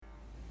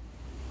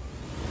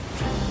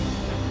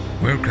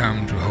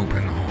Welcome to Hope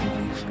in the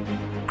Halls,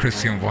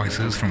 Christian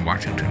Voices from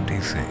Washington,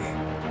 D.C.,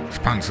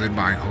 sponsored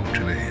by Hope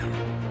to the Hill,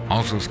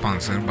 also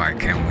sponsored by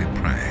Can We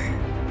Pray,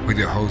 with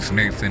your hosts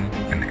Nathan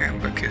and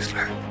Amber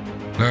Kistler.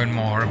 Learn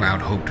more about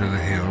Hope to the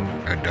Hill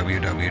at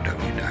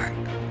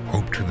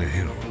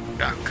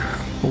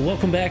www.hopetothehill.com. Well,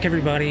 welcome back,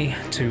 everybody,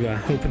 to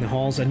Hope in the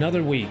Halls.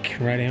 Another week,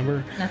 right,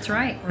 Amber? That's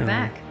right. We're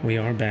back. We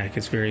are back.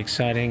 It's very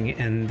exciting.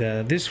 And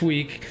this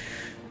week,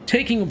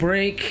 taking a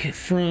break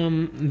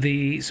from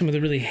some of the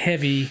really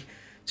heavy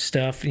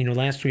stuff. You know,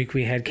 last week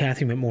we had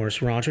Kathy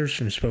McMorris Rogers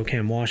from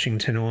Spokane,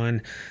 Washington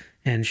on,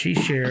 and she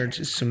shared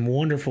some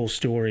wonderful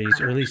stories,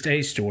 or at least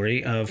a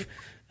story of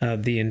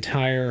the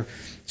entire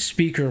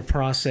speaker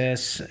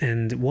process,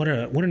 and what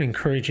an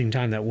encouraging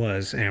time that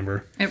was,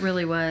 Amber. It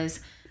really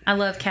was. I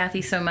love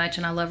Kathy so much,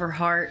 and I love her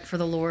heart for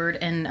the Lord,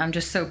 and I'm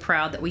just so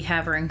proud that we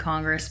have her in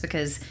Congress,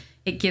 because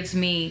it gives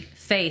me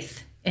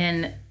faith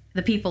in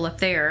the people up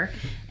there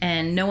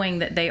and knowing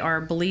that they are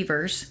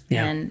believers.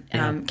 Yeah,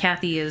 and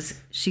Kathy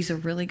she's a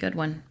really good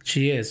one.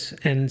 She is.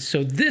 And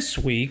so this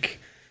week,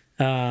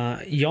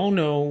 y'all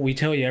know we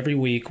tell you every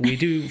week we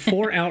do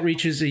 4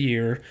 outreaches a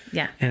year.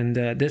 Yeah. And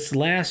this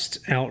last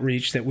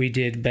outreach that we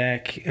did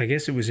back, I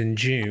guess it was in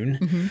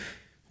June,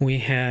 we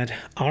had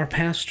our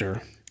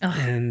pastor.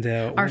 And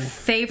our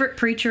favorite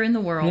preacher in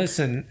the world.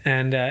 Listen,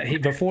 and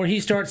before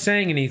he starts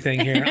saying anything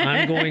here,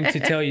 I'm going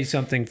to tell you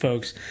something,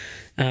 folks.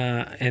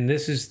 And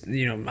this is,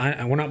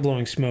 we're not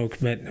blowing smoke,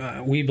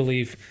 but we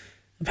believe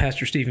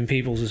Pastor Stephen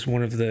Peeples is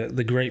one of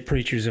the great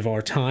preachers of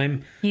our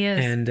time. He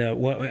is. And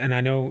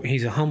I know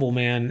he's a humble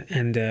man,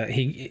 and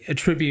he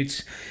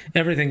attributes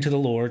everything to the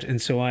Lord.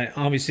 And so I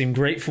obviously am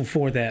grateful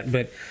for that.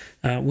 But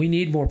we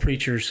need more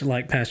preachers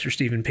like Pastor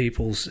Stephen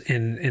Peeples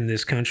in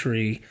this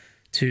country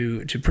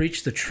to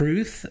preach the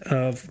truth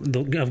of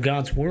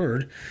God's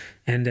Word.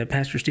 And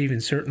Pastor Stephen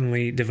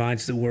certainly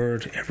divides the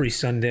Word every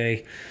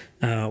Sunday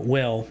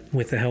well,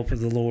 with the help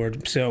of the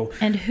Lord.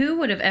 And who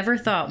would have ever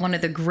thought one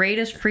of the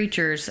greatest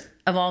preachers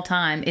of all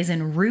time is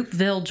in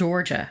Roopville,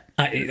 Georgia?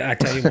 I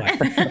tell you what.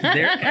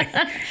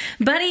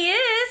 But he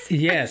is.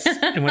 Yes.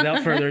 And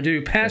without further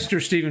ado, Pastor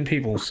Stephen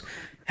Peeples.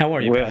 How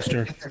are you,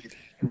 Pastor?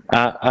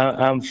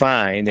 I'm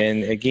fine,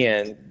 and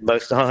again,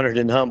 most honored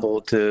and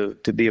humbled to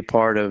be a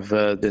part of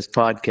this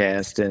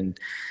podcast. And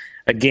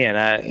again,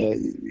 I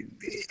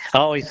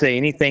always say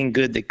anything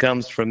good that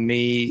comes from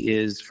me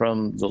is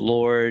from the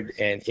Lord,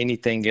 and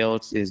anything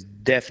else is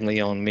definitely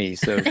on me.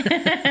 So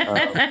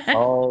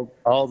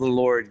all the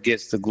Lord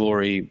gets the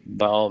glory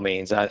by all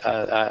means.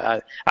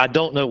 I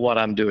don't know what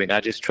I'm doing.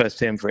 I just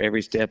trust Him for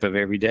every step of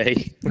every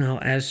day. Well,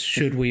 as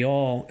should we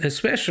all,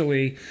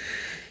 especially,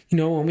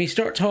 when we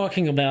start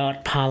talking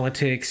about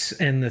politics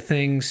and the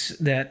things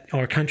that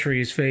our country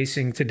is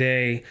facing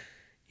today,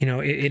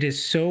 it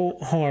is so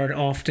hard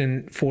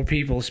often for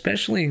people,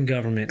 especially in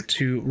government,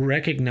 to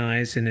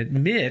recognize and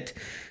admit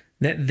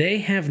that they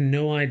have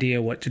no idea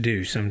what to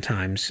do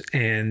sometimes.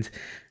 And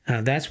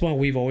that's why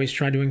we've always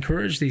tried to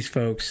encourage these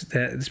folks,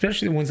 that,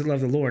 especially the ones that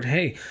love the Lord,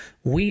 hey,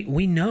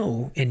 we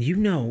know, and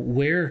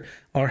where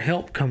our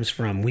help comes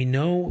from. We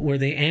know where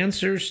the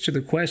answers to the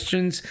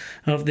questions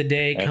of the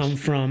day come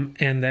from,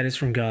 and that is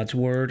from God's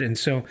Word. And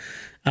so,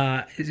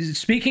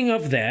 speaking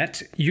of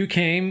that, you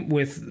came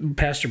with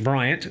Pastor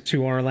Bryant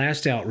to our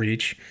last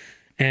outreach,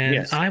 and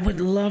yes. I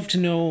would love to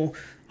know,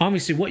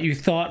 obviously, what you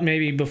thought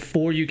maybe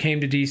before you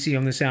came to D.C.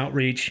 on this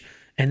outreach,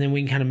 and then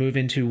we can kind of move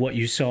into what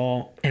you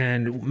saw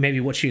and maybe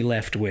what you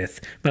left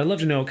with. But I'd love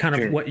to know kind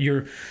of what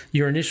your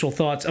initial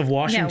thoughts of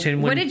Washington.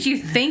 Yeah, what did you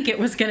think it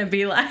was going to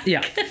be like?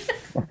 Yeah.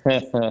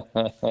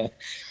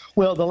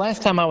 Well, the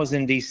last time I was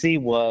in D.C.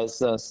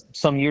 was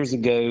some years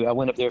ago. I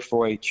went up there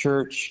for a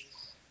church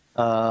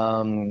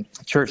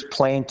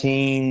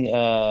planting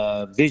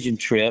vision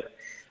trip,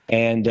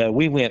 and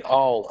we went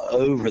all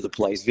over the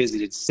place,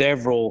 visited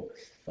several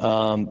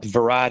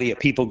variety of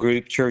people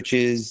group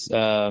churches,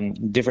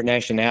 different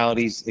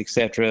nationalities,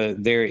 etc.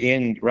 They're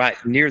right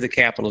near the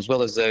Capitol, as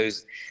well as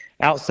those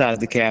outside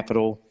the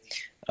Capitol.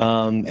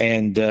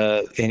 And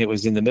it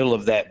was in the middle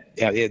of that.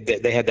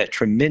 They had that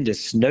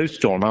tremendous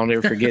snowstorm. I'll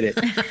never forget it.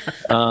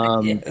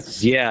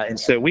 Yes. Yeah, and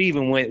so we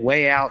even went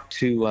way out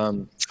to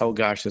a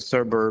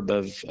suburb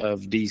of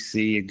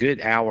DC, a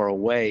good hour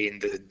away,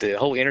 and the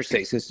whole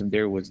interstate system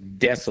there was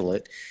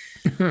desolate.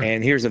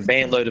 And here's a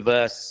van load of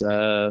us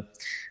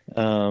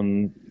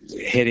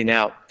heading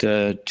out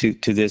to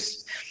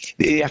this.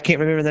 I can't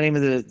remember the name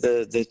of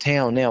the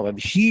town now. A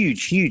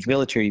huge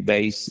military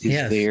base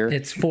is there.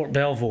 It's Fort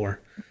Belvoir.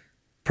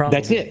 Probably.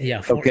 That's it.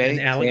 Yeah. Okay. In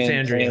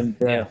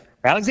Alexandria.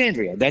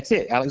 Alexandria. That's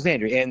it.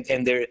 Alexandria.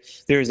 And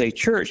there's a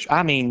church.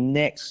 I mean,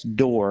 next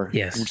door.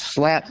 Yes.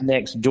 Slap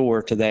next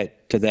door to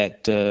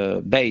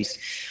that base.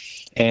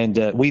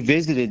 And we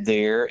visited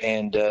there,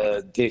 and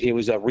it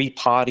was a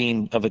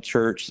repotting of a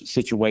church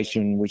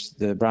situation, which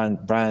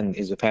Brian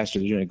is a pastor.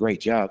 They're doing a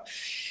great job.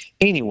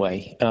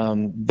 Anyway,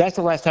 that's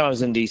the last time I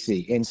was in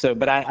D.C. And so,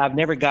 but I've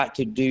never got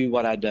to do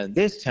what I've done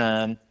this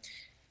time.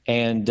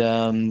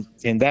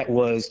 and that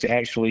was to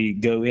actually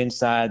go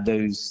inside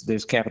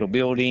those Capitol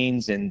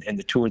buildings, and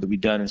the tour that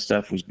we'd done and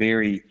stuff was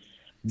very,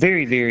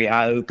 very, very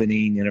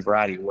eye-opening in a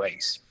variety of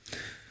ways.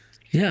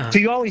 Yeah. So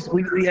you always,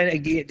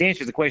 to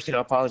answer the question, I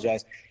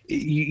apologize.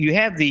 You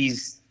have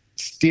these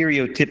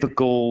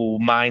stereotypical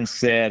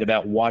mindset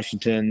about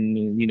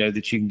Washington,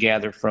 that you can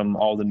gather from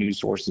all the news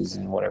sources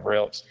and whatever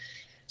else.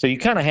 So you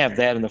kind of have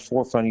that in the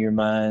forefront of your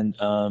mind.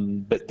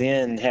 But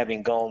then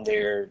having gone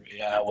there,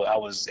 I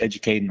was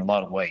educated in a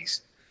lot of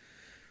ways.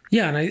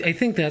 Yeah, and I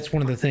think that's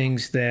one of the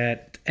things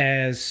that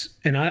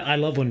I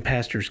love when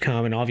pastors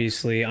come, and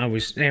obviously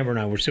Amber and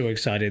I were so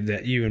excited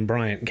that you and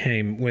Bryant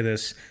came with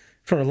us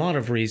for a lot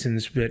of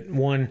reasons, but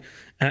one,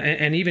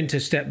 and even to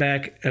step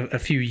back a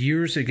few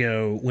years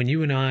ago when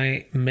you and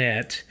I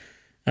met,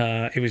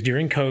 it was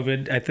during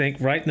COVID, I think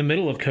right in the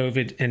middle of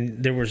COVID,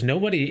 and there was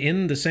nobody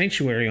in the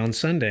sanctuary on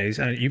Sundays.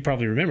 You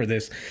probably remember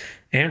this.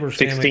 Amber's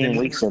 16 family,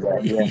 weeks of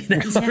that, yeah.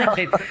 That's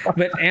right.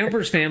 But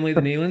Amber's family,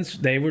 the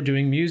Nealons, they were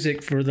doing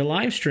music for the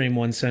live stream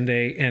one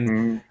Sunday,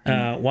 and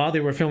while they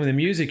were filming the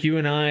music, you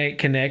and I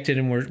connected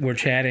and we're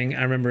chatting.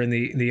 I remember in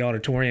the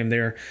auditorium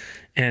there,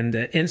 and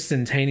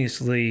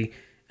instantaneously,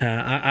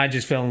 I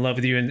just fell in love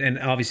with you, and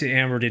obviously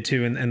Amber did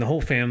too, and the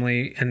whole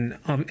family, and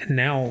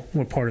now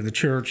we're part of the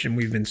church, and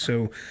we've been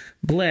so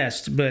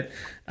blessed. But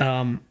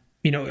I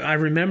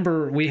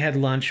remember we had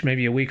lunch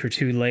maybe a week or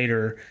two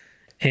later,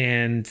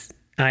 and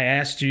I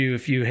asked you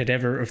if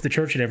the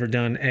church had ever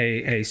done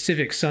a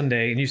Civic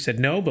Sunday, and you said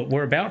no, but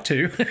we're about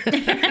to.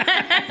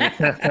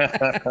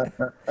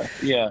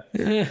 Yeah.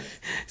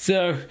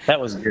 So that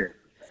was good.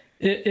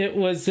 It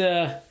was.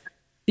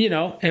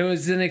 It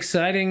was an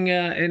exciting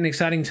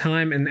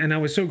time, and I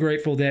was so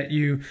grateful that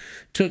you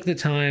took the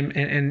time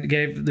and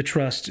gave the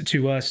trust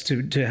to us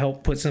to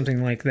help put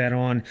something like that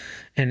on,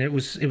 and it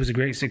was a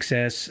great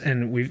success,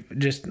 and we've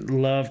just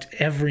loved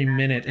every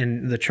minute,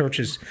 and the church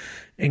has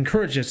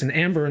encouraged us, and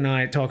Amber and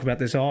I talk about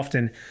this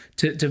often,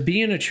 to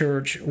be in a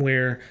church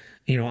where,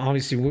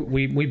 obviously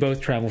we both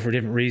travel for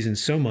different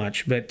reasons so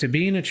much, but to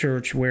be in a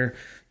church where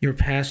your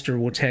pastor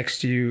will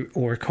text you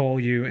or call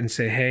you and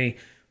say, hey,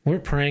 we're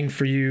praying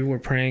for you. We're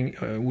praying.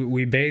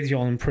 We bathe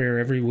y'all in prayer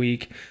every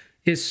week.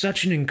 Is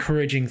such an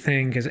encouraging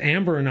thing, because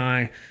Amber and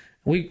I,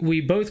 we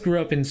both grew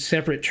up in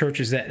separate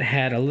churches that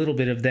had a little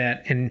bit of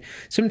that, and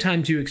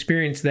sometimes you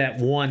experience that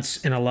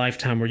once in a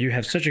lifetime, where you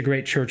have such a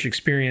great church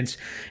experience,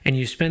 and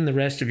you spend the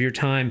rest of your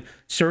time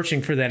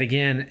searching for that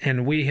again.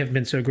 And we have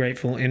been so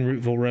grateful in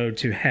Rooteville Road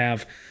to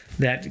have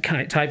that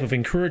type of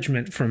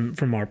encouragement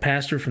from our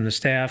pastor, from the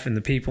staff, and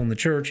the people in the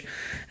church.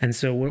 And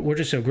so we're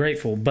just so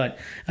grateful. But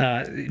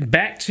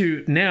back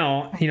to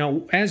now,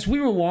 as we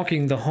were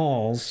walking the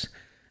halls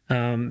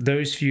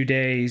those few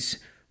days,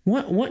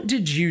 what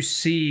did you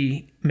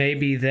see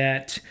maybe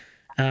that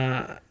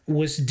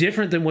was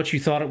different than what you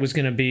thought it was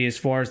going to be as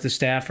far as the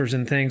staffers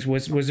and things?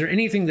 Was there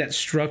anything that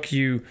struck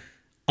you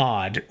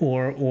odd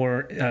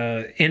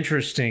or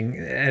interesting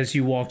as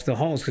you walked the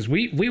halls? Because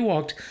we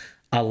walked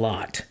a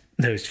lot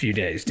those few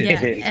days,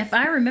 didn't we? If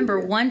I remember,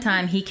 one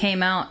time he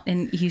came out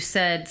and you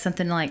said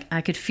something like, I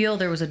could feel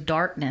there was a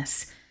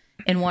darkness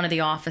in one of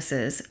the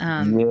offices.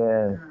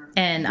 Yeah.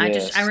 And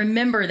yes. I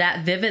remember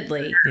that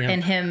vividly, Yeah.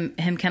 and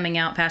him coming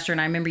out, Pastor,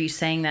 and I remember you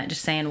saying that,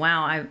 just saying,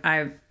 wow,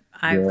 I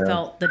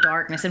felt the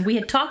darkness. And we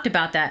had talked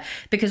about that,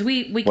 because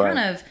we Right. kind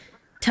of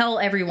tell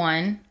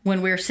everyone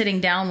when we're sitting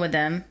down with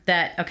them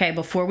that, okay,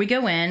 before we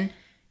go in,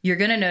 you're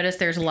going to notice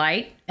there's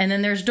light and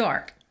then there's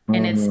dark.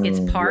 And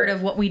it's part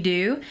of what we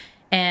do.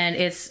 And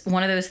it's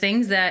one of those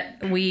things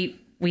that we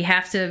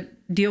have to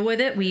deal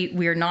with it.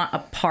 We are not a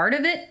part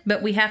of it,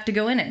 but we have to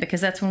go in it, because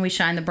that's when we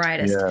shine the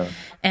brightest. Yeah.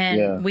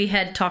 And we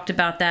had talked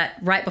about that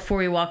right before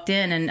we walked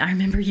in. And I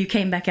remember you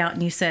came back out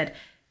and you said,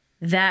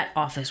 that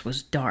office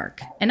was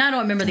dark. And I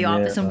don't remember the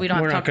office, and we don't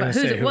have to talk about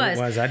who it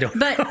was. I don't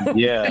But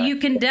you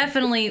can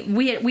definitely,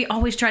 we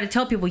always try to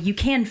tell people, you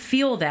can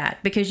feel that,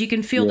 because you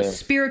can feel the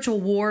spiritual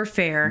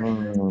warfare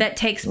that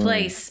takes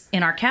place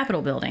in our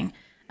Capitol building.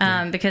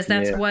 Because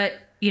that's what,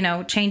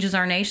 changes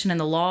our nation and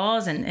the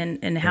laws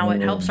and how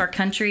it helps our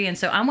country. And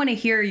so I want to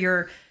hear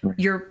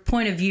your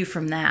point of view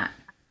from that.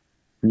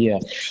 Yeah.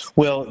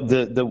 Well,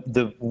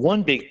 the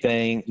one big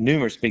thing,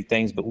 numerous big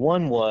things, but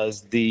one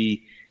was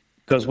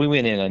because we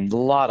went in a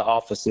lot of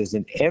offices,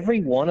 and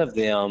every one of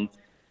them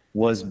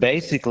was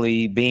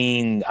basically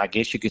being, I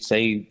guess you could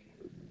say,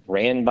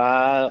 ran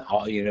by,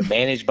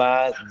 managed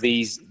by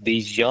these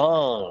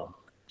young,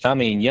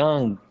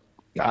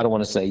 I don't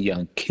want to say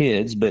young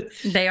kids, but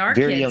they are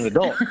very kids. young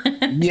adults.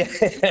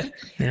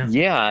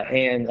 Yeah.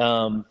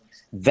 And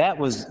that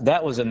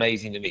was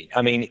amazing to me.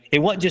 I mean, it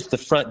wasn't just the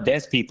front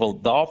desk people.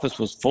 The office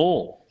was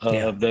full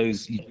of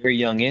those very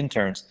young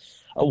interns.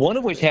 One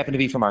of which happened to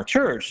be from our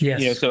church.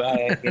 Yes.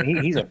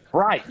 And he's a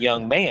bright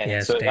young man.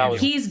 Yes, so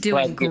he's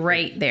doing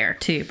great there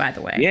too, by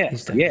the way.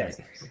 Yes.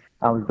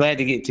 I was glad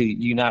to get to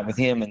unite with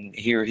him and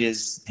hear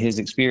his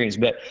experience.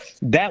 But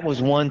that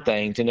was one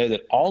thing, to know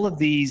that all of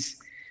these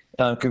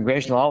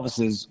congressional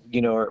offices,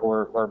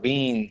 are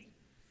being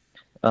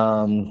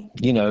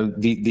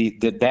that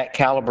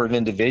caliber of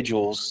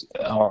individuals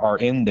are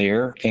in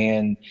there,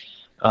 and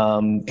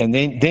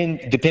then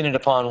depending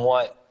upon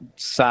what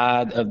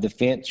side of the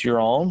fence you're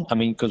on. I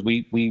mean, because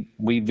we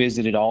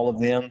visited all of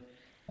them.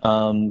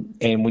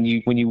 And when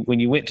you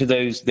went to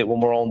those that were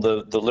more on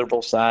the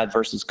liberal side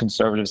versus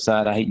conservative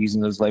side, I hate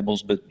using those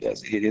labels, but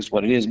it is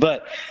what it is.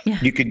 But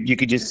you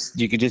could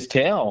just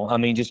tell. I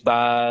mean, just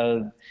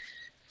by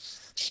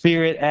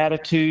spirit,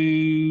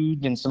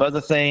 attitude, and some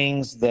other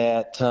things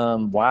that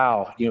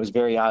it was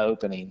very eye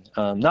opening.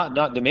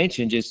 Not to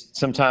mention just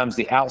sometimes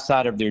the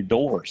outside of their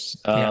doors.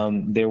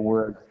 There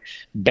were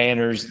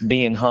banners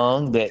being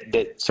hung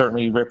that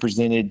certainly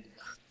represented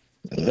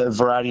a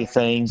variety of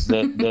things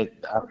that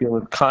I feel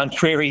are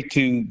contrary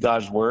to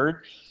God's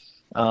word,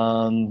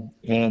 and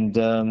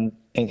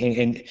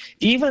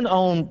even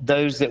on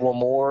those that were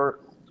more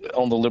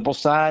on the liberal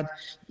side,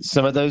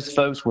 some of those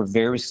folks were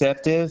very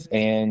receptive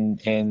and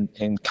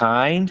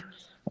kind,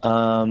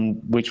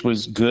 which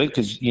was good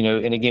because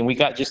and again we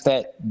got just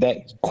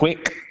that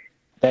quick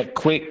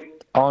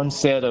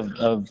onset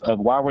of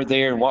why we're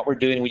there and what we're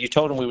doing. When you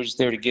told them we were just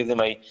there to give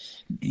them a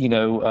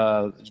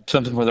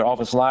something for their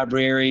office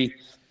library.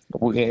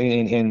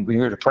 And we're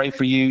here to pray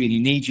for you. And you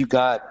need,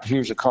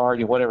 here's a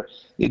card, whatever.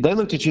 They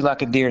looked at you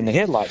like a deer in the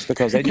headlights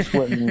because they just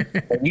wouldn't.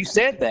 And you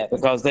said that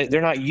because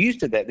they're not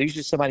used to that. They're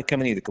just somebody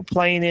coming either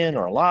complaining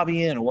or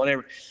lobbying or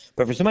whatever.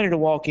 But for somebody to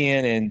walk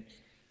in and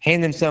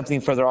hand them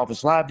something for their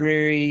office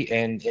library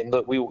and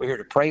look, we're here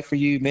to pray for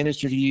you,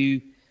 minister to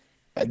you,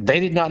 they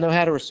did not know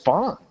how to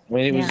respond. I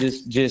mean, it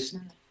was just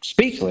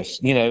speechless,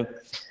 and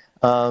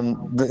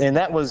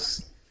that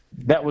was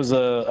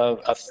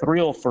a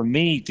thrill for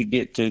me to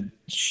get to,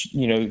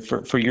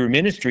 for your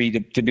ministry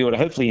to be able to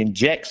hopefully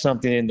inject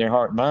something in their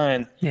heart and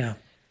mind. Yeah.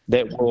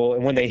 That will,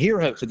 and when they hear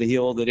Hope for the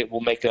Hill, that it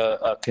will make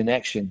a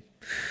connection.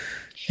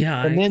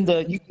 Yeah. And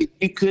then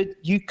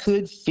you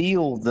could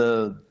feel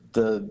the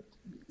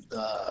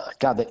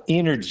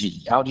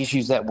energy. I'll just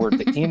use that word,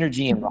 the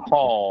energy in the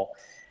hall,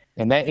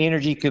 and that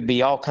energy could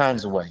be all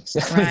kinds of ways.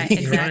 Right.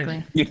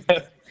 Exactly.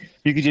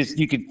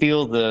 You could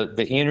feel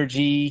the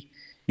energy.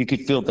 You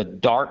could feel the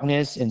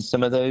darkness in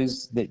some of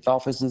the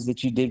offices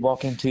that you did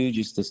walk into,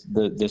 just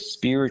the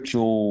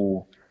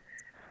spiritual.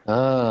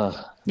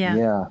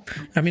 Yeah.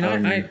 I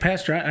mean,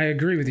 Pastor, I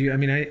agree with you. I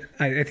mean,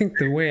 I think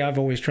the way I've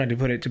always tried to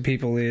put it to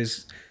people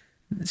is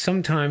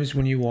sometimes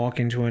when you walk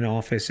into an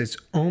office, it's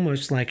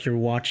almost like you're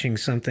watching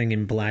something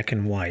in black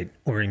and white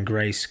or in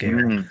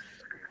grayscale.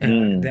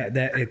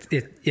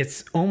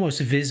 It's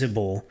almost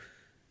visible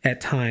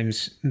at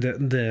times,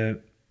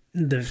 the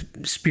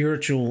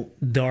spiritual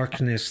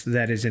darkness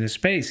that is in a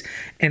space.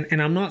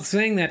 And I'm not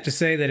saying that to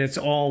say that it's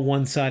all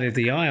one side of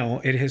the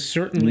aisle. It has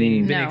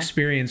certainly been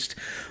experienced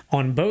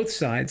on both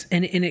sides.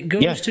 And it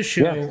goes to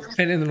show,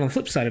 and then on the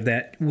flip side of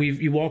that,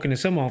 you walk into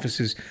some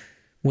offices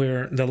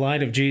where the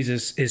light of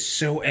Jesus is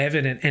so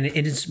evident, and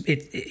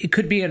it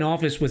could be an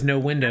office with no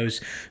windows,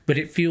 but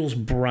it feels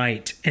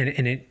bright, and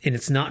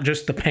it's not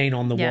just the paint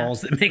on the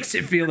walls that makes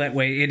it feel that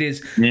way. It is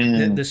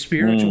the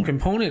spiritual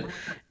component.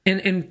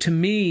 And to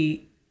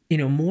me,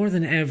 more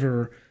than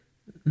ever,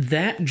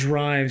 that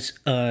drives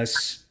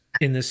us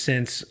in the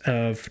sense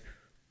of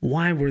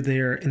why we're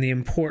there and the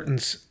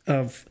importance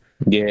of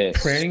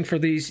praying for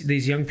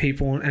these young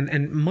people.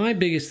 And my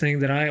biggest thing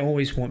that I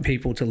always want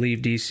people to leave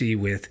DC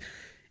with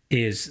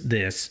is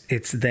this.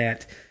 It's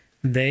that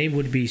they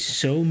would be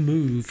so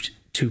moved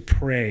to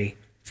pray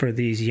for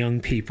these young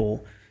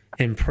people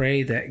and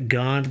pray that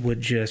God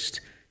would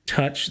just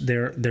touch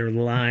their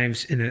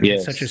lives in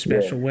such a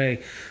special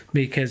way,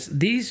 because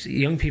these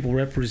young people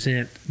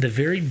represent the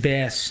very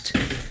best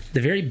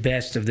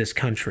of this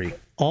country,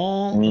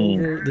 all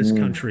over this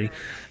country.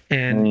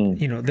 And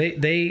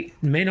they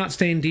may not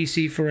stay in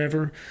DC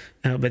forever,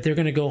 but they're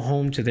going to go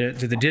home to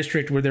the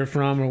district where they're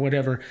from or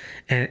whatever,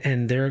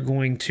 and they're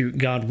going to,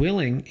 God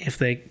willing, if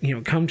they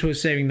come to a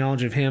saving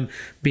knowledge of Him,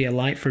 be a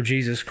light for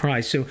Jesus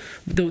Christ. So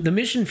the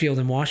mission field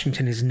in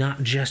Washington is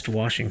not just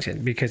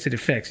Washington, because it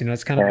affects.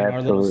 It's kind of like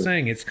our little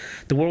saying. It's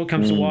the world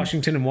comes to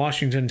Washington, and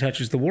Washington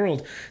touches the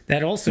world.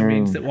 That also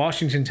means that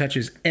Washington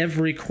touches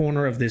every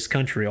corner of this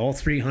country, all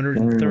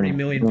 330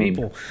 million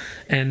people.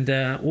 And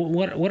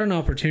what an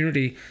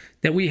opportunity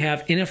that we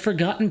have in a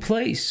forgotten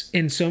place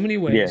in so many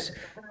ways.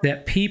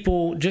 That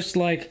people, just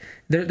like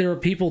there are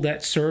people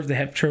that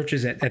have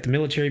churches at the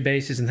military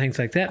bases and things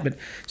like that, but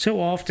so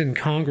often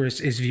Congress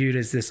is viewed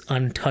as this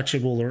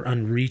untouchable or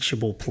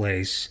unreachable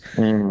place.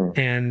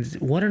 And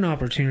what an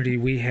opportunity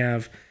we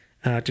have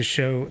to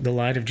show the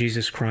light of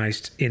Jesus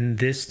Christ in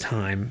this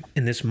time,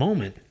 in this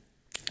moment.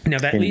 Now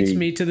that leads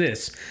me to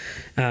this.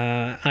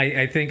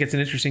 I think it's an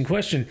interesting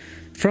question.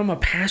 From a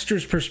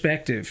pastor's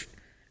perspective,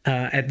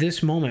 at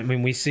this moment,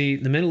 when we see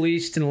the Middle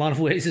East in a lot of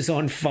ways is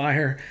on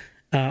fire,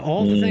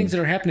 all the things that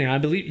are happening, I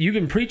believe you've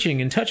been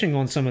preaching and touching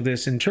on some of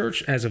this in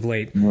church as of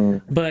late.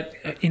 But,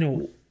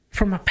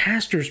 from a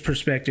pastor's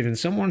perspective and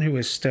someone who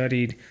has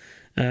studied,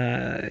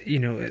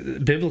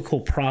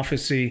 biblical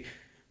prophecy,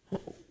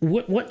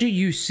 what do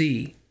you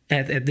see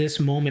at this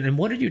moment, and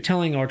what are you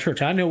telling our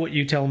church? I know what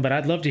you tell them, but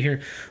I'd love to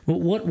hear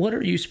what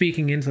are you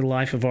speaking into the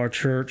life of our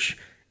church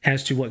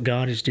as to what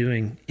God is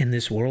doing in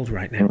this world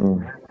right now?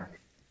 Mm-hmm.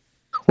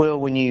 Well,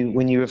 when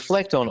you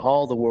reflect on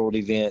all the world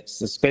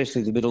events,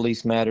 especially the Middle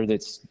East matter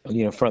that's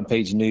front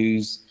page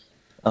news,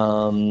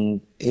 I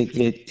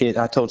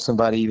told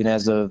somebody even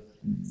as of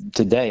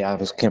today, I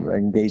was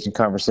engaged in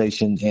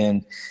conversation,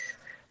 and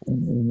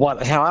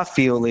how I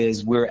feel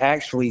is we're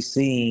actually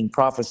seeing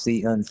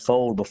prophecy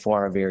unfold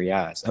before our very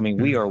eyes. I mean,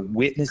 we are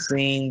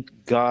witnessing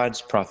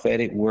God's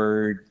prophetic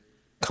word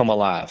come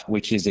alive,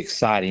 which is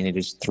exciting. It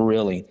is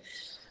thrilling.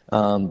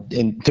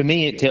 And to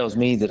me, it tells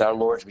me that our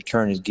Lord's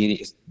return is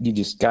getting, you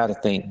just got to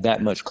think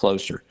that much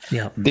closer.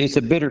 Yeah. It's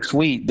a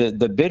bittersweet.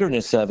 The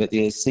bitterness of it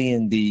is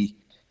seeing the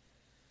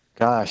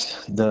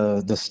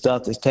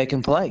stuff that's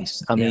taking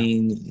place. I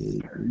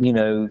mean,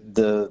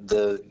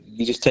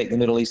 you just take the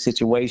Middle East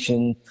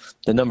situation,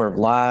 the number of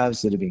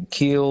lives that have been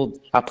killed.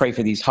 I pray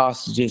for these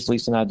hostages,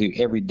 Lisa and I do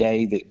every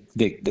day,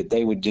 that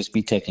they would just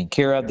be taken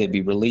care of. They'd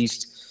be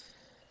released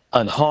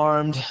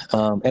unharmed.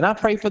 And I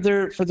pray for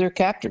their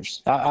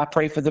captors. I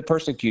pray for the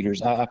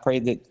persecutors. I pray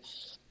that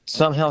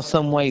somehow,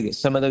 some way, that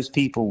some of those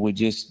people would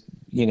just,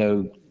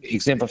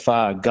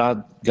 exemplify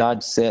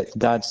God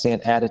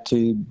sent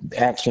attitude,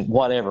 action,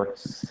 whatever.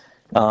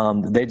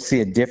 They'd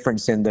see a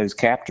difference in those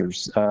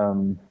captors.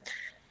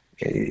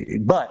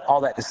 But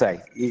all that to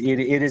say,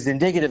 it is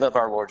indicative of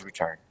our Lord's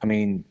return. I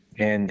mean,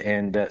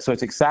 and so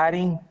it's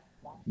exciting,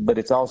 but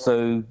it's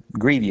also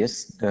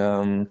grievous.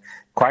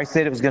 Christ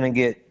said it was going to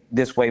get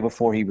this way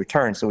before he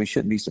returned, so we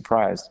shouldn't be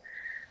surprised.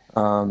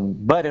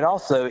 But it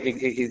also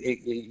it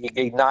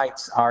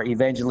ignites our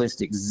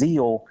evangelistic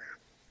zeal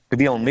to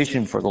be on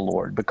mission for the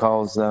Lord,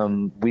 because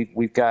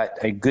we've got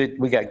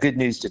good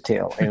news to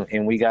tell,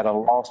 and we got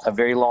a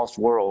very lost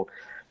world.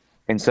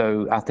 And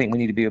so I think we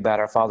need to be about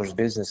our Father's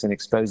business and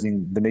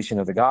exposing the mission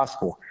of the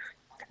gospel.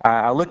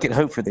 I look at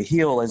Hope for the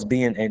Hill as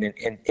being an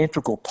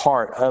integral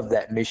part of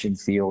that mission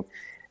field,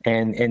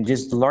 and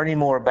just learning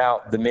more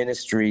about the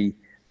ministry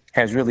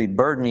has really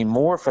burdened me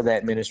more for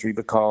that ministry,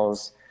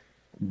 because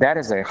that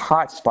is a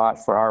hot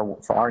spot for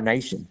our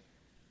nation.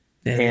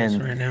 It is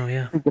right now,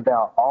 yeah. Think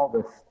about all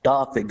the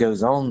stuff that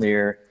goes on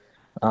there.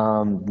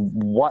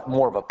 What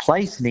more of a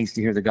place needs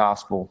to hear the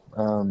gospel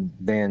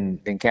than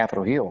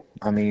Capitol Hill?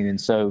 I mean,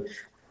 and so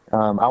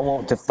I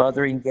want to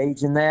further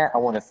engage in that. I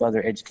want to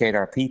further educate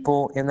our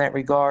people in that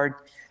regard.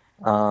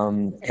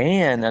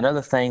 And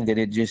another thing that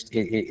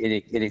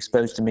it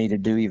exposed to me to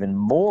do even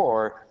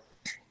more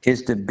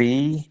is to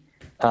be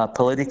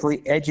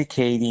politically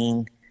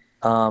educating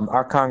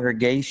our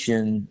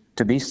congregation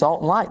to be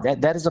salt and light.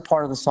 That is a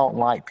part of the salt and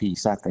light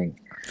piece, I think.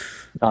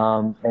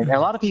 And a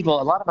lot of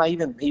my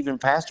even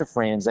pastor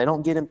friends, they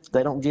don't get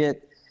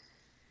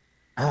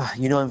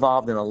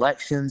involved in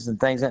elections and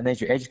things of that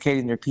nature,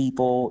 educating their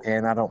people.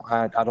 And I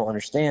don't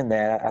understand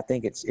that. I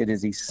think it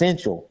is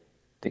essential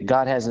that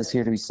God has us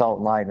here to be salt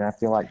and light, and I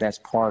feel like that's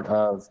part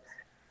of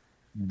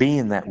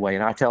being that way.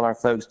 And I tell our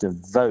folks to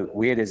vote.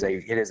 It is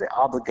an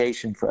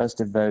obligation for us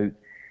to vote,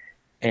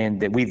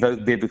 and that we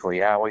vote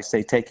biblically. I always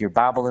say, take your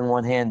Bible in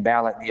one hand,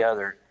 ballot in the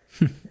other,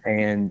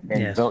 and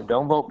yes.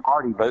 Don't vote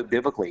party, vote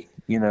biblically.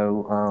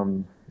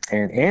 And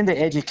to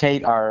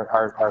educate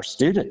our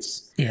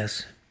students.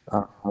 Yes.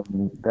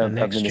 The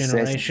next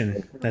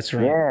generation. That's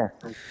right. Yeah.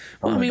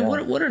 Well, I mean,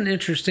 what an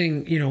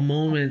interesting,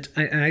 moment.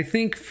 I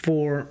think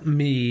for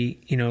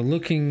me,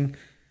 looking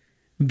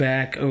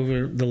back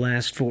over the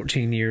last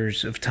 14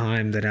 years of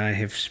time that I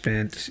have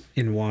spent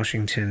in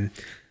Washington,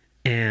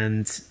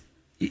 and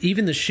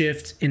even the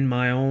shift in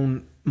my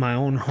own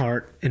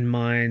heart and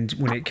mind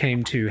when it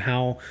came to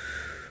how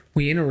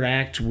we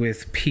interact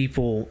with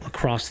people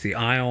across the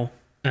aisle,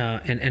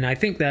 and I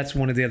think that's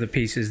one of the other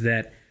pieces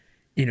that,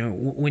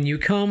 when you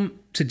come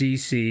to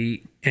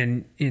DC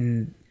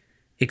and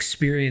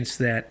experience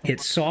that, it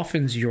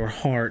softens your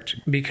heart,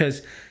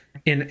 because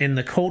in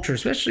the culture,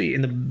 especially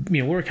in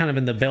the, we're kind of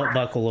in the belt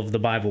buckle of the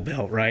Bible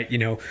Belt, right?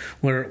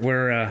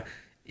 We're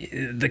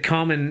the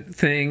common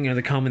thing, or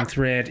the common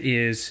thread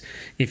is,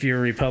 if you're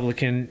a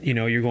Republican,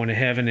 you're going to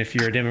heaven. If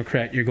you're a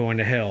Democrat, you're going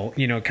to hell.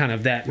 Kind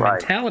of that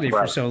mentality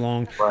for so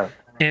long. Right.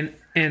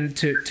 And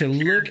to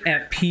look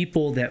at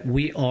people that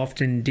we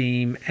often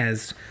deem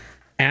as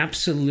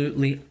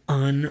absolutely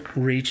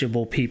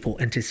unreachable people,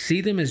 and to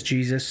see them as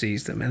Jesus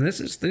sees them. And this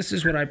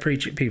is what I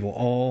preach at people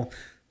all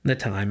the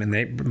time, and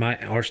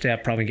our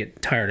staff probably get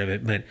tired of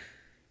it, but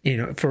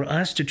for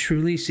us to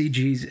truly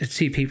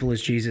see people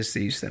as Jesus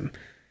sees them,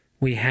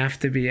 we have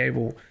to be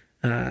able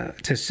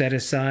to set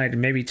aside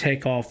and maybe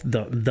take off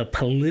the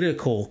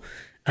political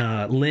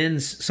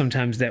lens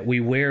sometimes that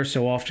we wear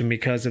so often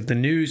because of the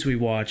news we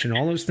watch and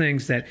all those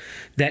things that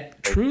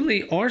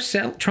truly are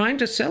trying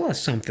to sell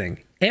us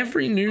something.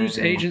 Every news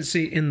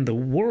agency in the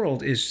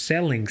world is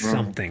selling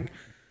something,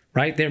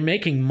 right? They're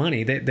making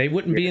money. They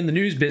wouldn't be in the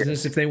news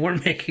business if they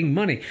weren't making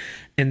money.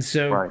 And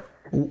so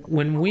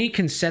when we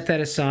can set that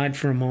aside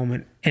for a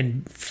moment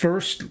and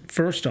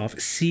first off,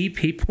 see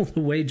people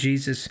the way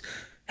Jesus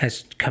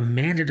has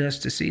commanded us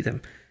to see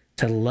them,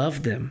 to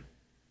love them,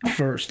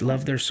 first,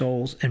 love their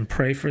souls and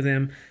pray for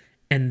them,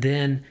 and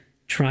then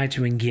try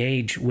to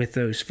engage with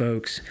those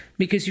folks,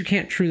 because you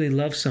can't truly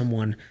love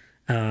someone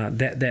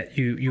that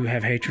you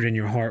have hatred in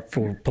your heart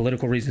for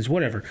political reasons,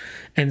 whatever.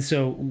 And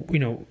so,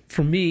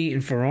 for me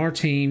and for our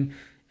team,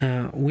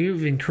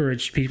 we've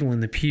encouraged people in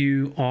the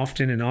pew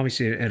often, and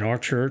obviously at our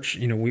church,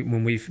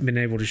 when we've been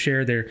able to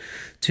share there,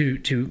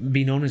 to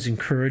be known as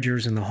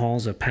encouragers in the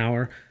halls of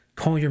power.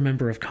 Call your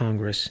member of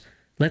Congress.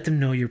 Let them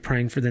know you're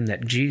praying for them,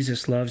 that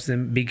Jesus loves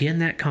them. Begin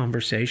that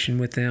conversation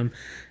with them.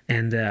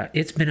 And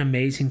it's been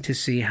amazing to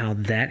see how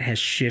that has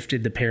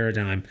shifted the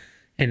paradigm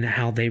and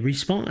how they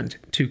respond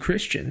to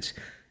Christians,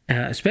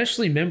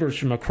 especially members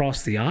from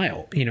across the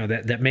aisle,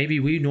 that maybe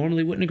we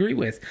normally wouldn't agree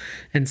with.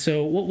 And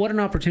so what an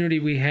opportunity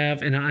we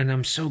have. And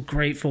I'm so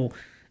grateful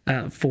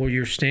for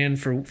your stand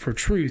for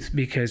truth,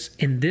 because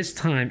in this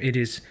time it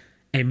is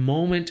a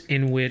moment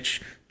in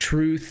which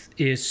truth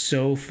is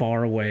so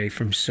far away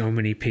from so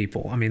many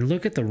people. I mean,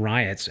 look at the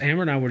riots.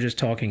 Amber and I were just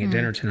talking at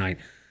dinner tonight.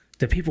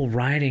 The people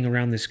rioting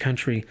around this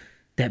country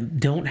that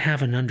don't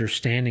have an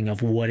understanding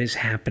of what is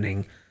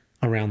happening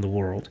around the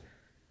world.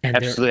 And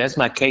absolutely, that's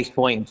my case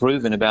point in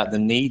proving about the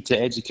need to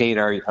educate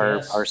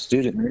our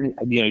student,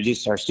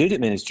 just our student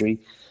ministry.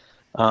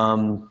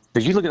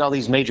 Because you look at all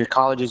these major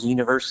colleges and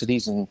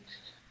universities, and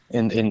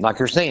like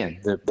you're saying,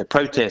 the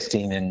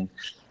protesting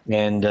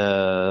and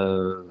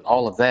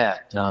all of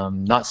that,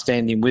 not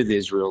standing with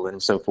Israel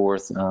and so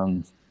forth.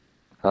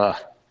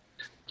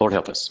 Lord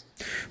help us.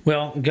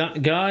 Well,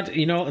 God,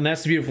 and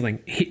that's the beautiful thing.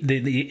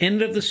 The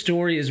end of the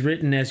story is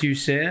written, as you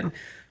said.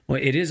 Well,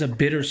 it is a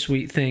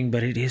bittersweet thing,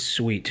 but it is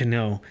sweet to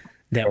know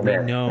that we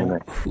know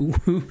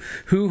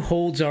who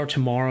holds our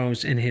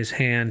tomorrows in his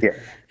hand. Yeah.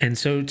 And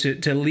so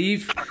to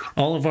leave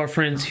all of our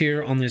friends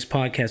here on this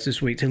podcast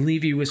this week, to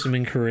leave you with some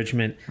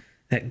encouragement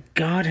that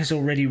God has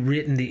already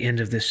written the end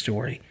of this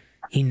story.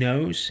 He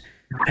knows.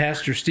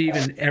 Pastor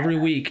Stephen, every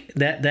week,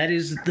 that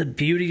is the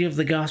beauty of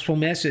the gospel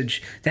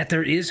message, that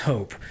there is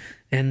hope.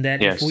 And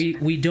that if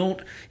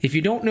if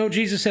you don't know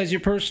Jesus as your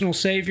personal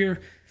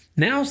Savior,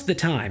 now's the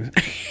time.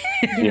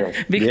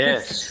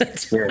 Because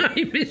the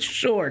time is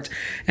short.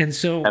 And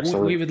so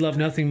we would love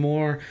nothing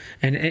more.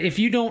 And if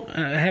you don't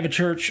have a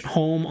church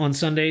home on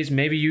Sundays,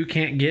 maybe you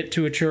can't get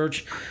to a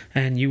church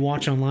and you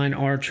watch online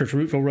our church,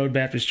 Rootville Road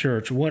Baptist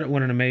Church. What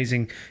an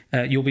amazing,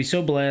 you'll be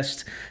so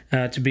blessed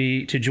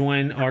to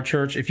join our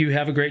church. If you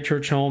have a great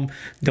church home,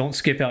 don't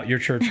skip out your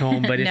church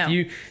home. But if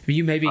you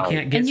maybe can't get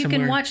somewhere. And you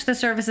can watch the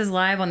services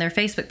live on their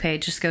Facebook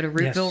page. Just go to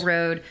Rootville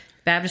Road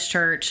Baptist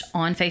Church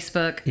on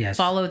Facebook. Yes.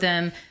 Follow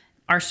them.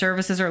 Our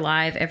services are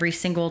live every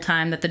single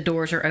time that the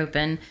doors are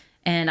open.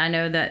 And I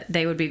know that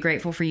they would be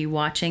grateful for you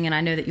watching, and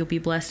I know that you'll be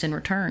blessed in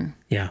return.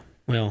 Yeah.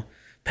 Well,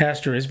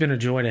 Pastor, it's been a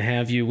joy to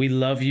have you. We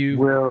love you.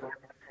 Well,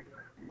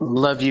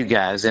 love you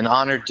guys, and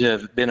honored to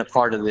have been a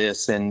part of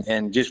this.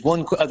 And just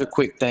one other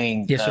quick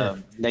thing, yes, sir.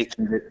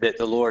 Nathan, that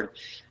the Lord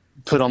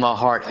put on my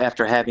heart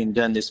after having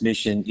done this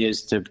mission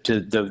is to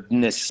the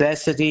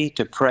necessity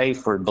to pray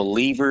for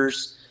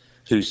believers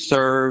who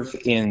serve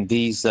in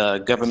these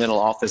governmental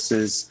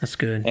offices. That's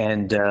good.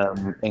 And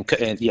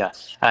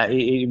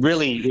it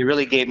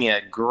really gave me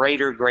a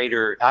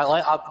greater.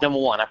 Number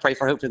one, I pray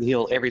for Hope to the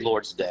Hill every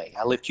Lord's Day.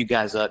 I lift you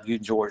guys up, you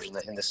George,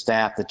 and the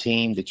staff, the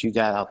team that you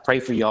got. I'll pray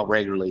for y'all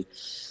regularly,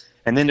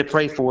 and then to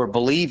pray for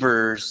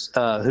believers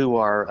who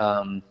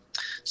are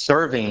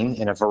serving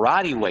in a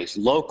variety of ways,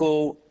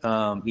 local,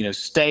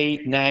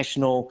 state,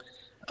 national.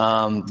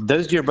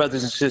 Those dear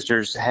brothers and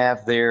sisters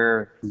have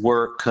their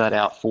work cut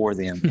out for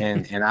them,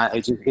 and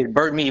it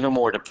burdened me even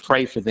more to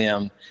pray for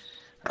them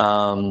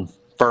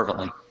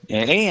fervently.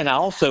 And I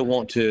also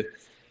want to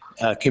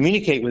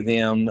communicate with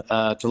them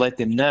to let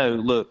them know,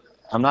 look,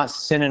 I'm not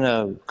sending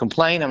a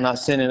complaint. I'm not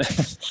sending.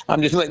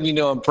 I'm just letting you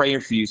know I'm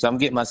praying for you. So I'm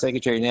getting my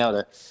secretary now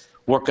to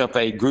work up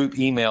a group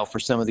email for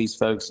some of these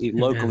folks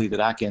locally that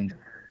I can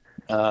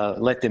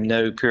let them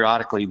know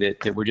periodically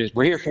that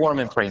we're here for them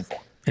and praying for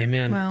them.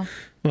 Amen. Wow.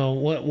 Well,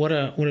 what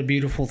a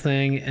beautiful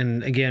thing,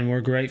 and again,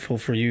 we're grateful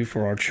for you,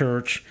 for our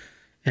church,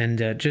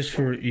 and just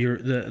for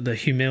the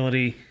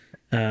humility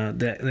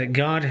that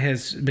God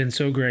has been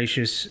so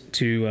gracious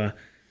to.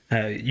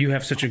 You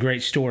have such a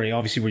great story,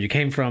 obviously, where you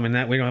came from, and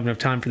that we don't have enough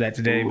time for that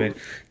today. But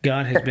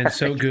God has been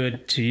so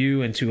good to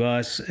you and to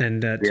us,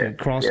 and to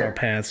cross our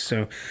paths.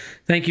 So,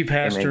 thank you,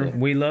 Pastor. Amen.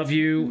 We love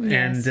you,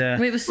 yes.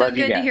 and it was so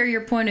good to hear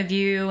your point of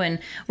view. And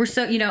we're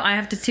so, I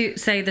have to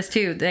say this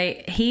too.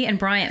 He and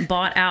Bryant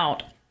bought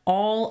out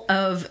all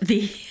of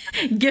the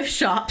gift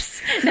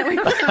shops that we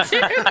went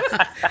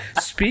to.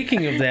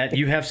 Speaking of that,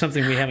 you have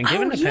something we haven't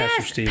given to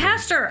Pastor Stephen.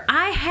 Pastor,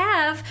 I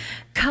have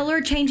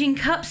color changing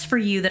cups for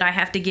you that I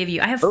have to give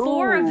you. I have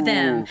 4 of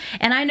them.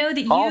 And I know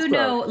that you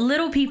know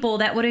little people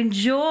that would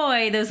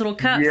enjoy those little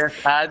cups. Yes,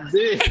 I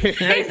do.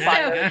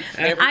 So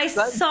I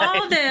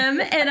saw them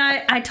and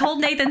I told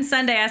Nathan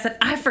Sunday, I said,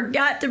 I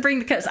forgot to bring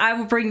the cups. I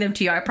will bring them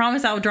to you. I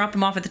promise I will drop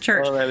them off at the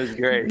church. Oh, that is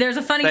great. There's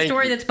a funny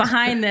story that's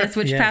behind this,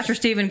 which Pastor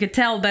Stephen could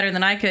tell better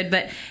than I could,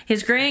 but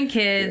his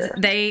grandkids,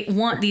 they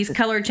want these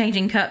color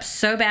changing cups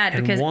so bad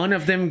because one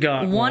of them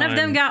got one. One of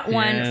them got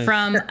one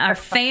from a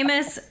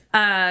famous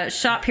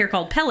shop here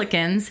called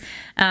Pelicans,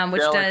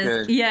 which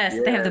does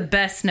they have the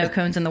best snow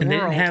cones in the world. They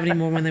didn't have any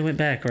more when they went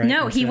back, right?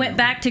 No, he went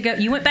back to go.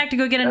 You went back to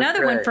go get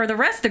another one for the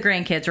rest of the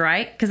grandkids,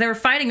 right? Because they were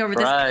fighting over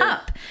this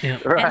cup. Yeah.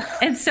 Right.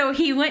 And so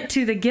he went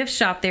to the gift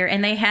shop there,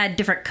 and they had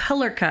different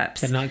color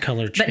cups, but not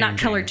color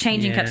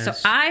changing cups. So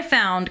I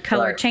found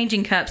color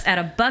changing cups at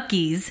a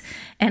Buc-ee's.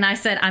 And I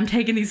said, I'm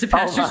taking these to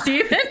Pastor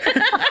Stephen.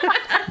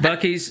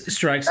 Buc-ee's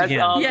strikes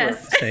again. Awesome.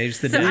 Yes. Saves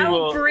the So day. I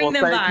will bring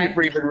them by. Thank you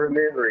for even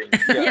remembering.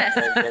 Yes.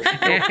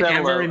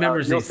 Amber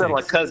remembers you'll these settle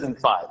a things. cousin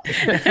fight.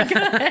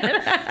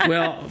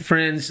 Well,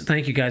 friends,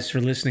 thank you guys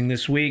for listening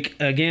this week.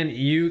 Again,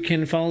 you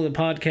can follow the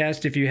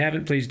podcast. If you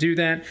haven't, please do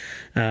that.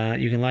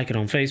 You can like it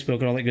on Facebook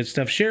and all that good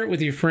stuff. Share it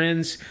with your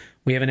friends.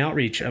 We have an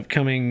outreach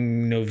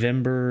upcoming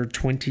November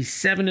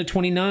 27 to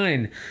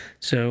 29.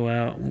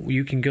 So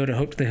you can go to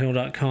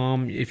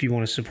hopetothehill.com if you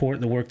want to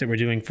support the work that we're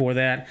doing for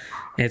that.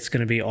 It's going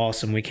to be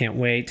awesome. We can't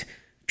wait.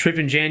 Trip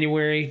in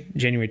January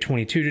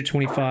 22 to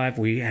 25.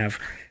 We have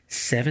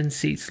 7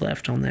 seats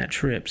left on that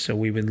trip. So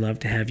we would love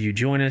to have you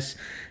join us.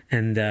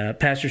 And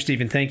Pastor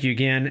Stephen, thank you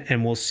again.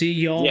 And we'll see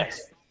y'all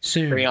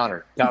soon. Very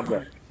honored. God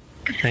bless.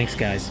 Thanks,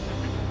 guys.